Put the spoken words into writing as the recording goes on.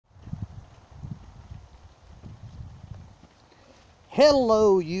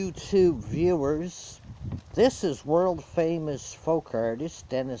Hello, YouTube viewers. This is world famous folk artist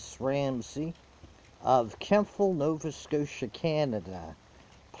Dennis Ramsay of Kemptville, Nova Scotia, Canada.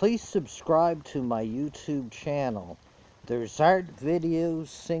 Please subscribe to my YouTube channel. There's art videos,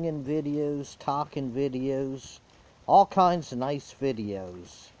 singing videos, talking videos, all kinds of nice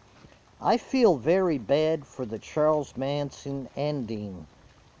videos. I feel very bad for the Charles Manson ending.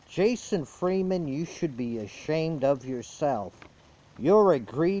 Jason Freeman, you should be ashamed of yourself. You're a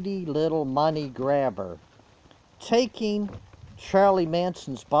greedy little money grabber. Taking Charlie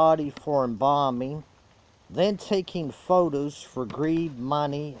Manson's body for embalming, then taking photos for greed,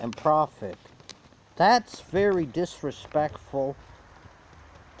 money, and profit. That's very disrespectful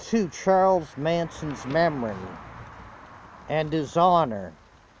to Charles Manson's memory and his honor.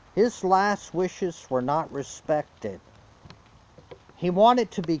 His last wishes were not respected. He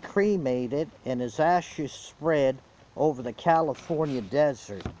wanted to be cremated and his ashes spread over the California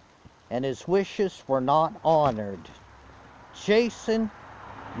desert, and his wishes were not honored. Jason,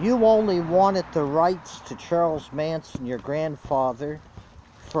 you only wanted the rights to Charles Manson, your grandfather,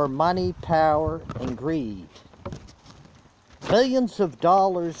 for money, power, and greed. Billions of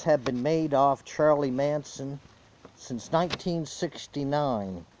dollars have been made off Charlie Manson since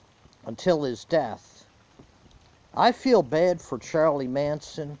 1969 until his death. I feel bad for Charlie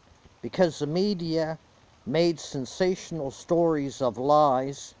Manson because the media made sensational stories of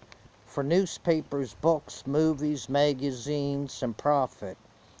lies for newspapers, books, movies, magazines, and profit.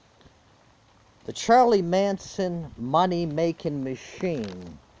 The Charlie Manson money-making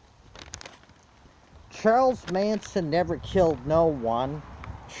machine. Charles Manson never killed no one.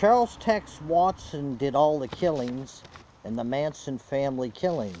 Charles Tex Watson did all the killings in the Manson family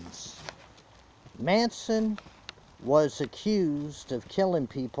killings. Manson was accused of killing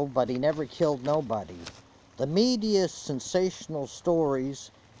people, but he never killed nobody. The media's sensational stories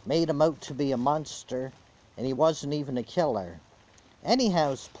made him out to be a monster, and he wasn't even a killer.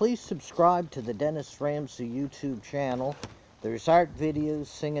 Anyhow, please subscribe to the Dennis Ramsay YouTube channel. There's art videos,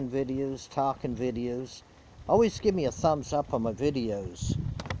 singing videos, talking videos. Always give me a thumbs up on my videos.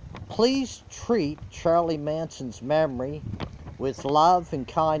 Please treat Charlie Manson's memory with love and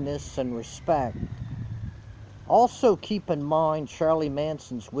kindness and respect. Also keep in mind Charlie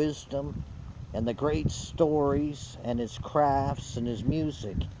Manson's wisdom and the great stories and his crafts and his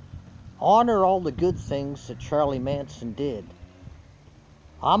music. Honor all the good things that Charlie Manson did.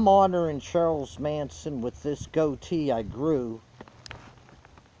 I'm honoring Charles Manson with this goatee I grew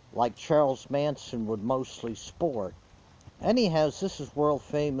like Charles Manson would mostly sport. Anyhow, this is world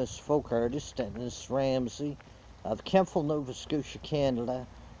famous folk artist Dennis Ramsay of Kemptville, Nova Scotia, Canada.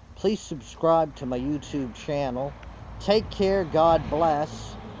 Please subscribe to my YouTube channel. Take care, God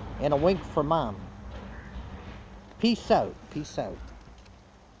bless, and a wink for Mom. Peace out. Peace out.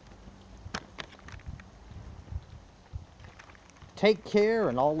 Take care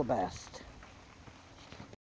and all the best.